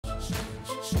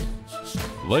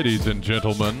Ladies and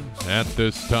gentlemen, at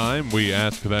this time we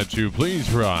ask that you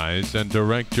please rise and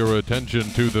direct your attention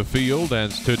to the field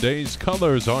as today's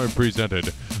colors are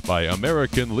presented by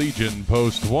American Legion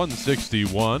Post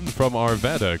 161 from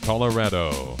Arvada,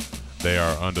 Colorado. They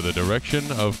are under the direction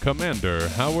of Commander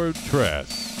Howard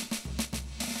Tress.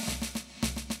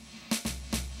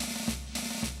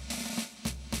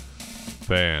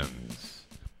 Fans,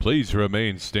 please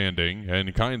remain standing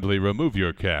and kindly remove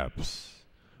your caps.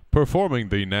 Performing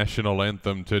the national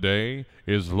anthem today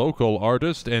is local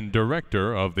artist and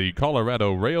director of the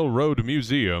Colorado Railroad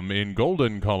Museum in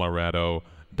Golden, Colorado,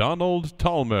 Donald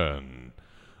Tallman.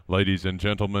 Ladies and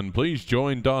gentlemen, please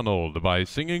join Donald by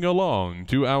singing along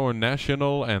to our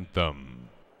national anthem.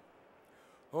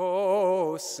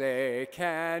 Oh, say,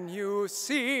 can you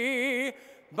see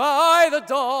by the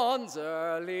dawn's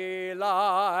early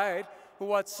light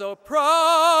what so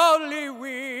proudly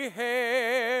we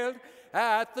hailed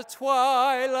at the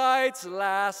twilight's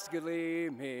last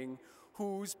gleaming,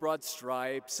 whose broad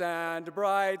stripes and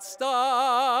bright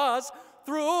stars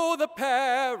through the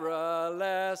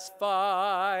perilous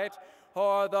fight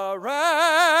o'er the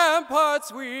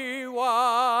ramparts we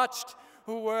watched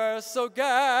were so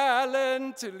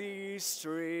gallantly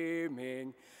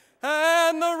streaming,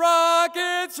 and the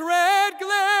rocket's red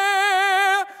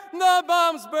glare, the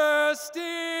bombs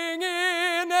bursting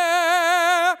in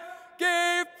air,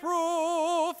 gave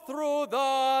proof through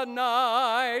the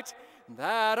night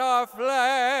that our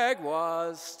flag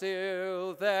was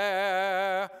still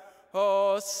there.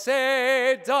 Oh,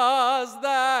 say, does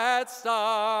that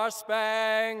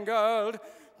star-spangled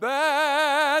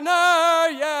banner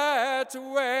yet wave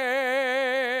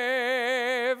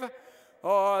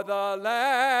o'er the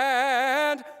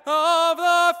land of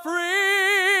the free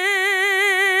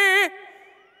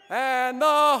and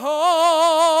the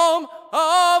home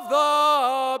of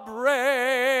the brave?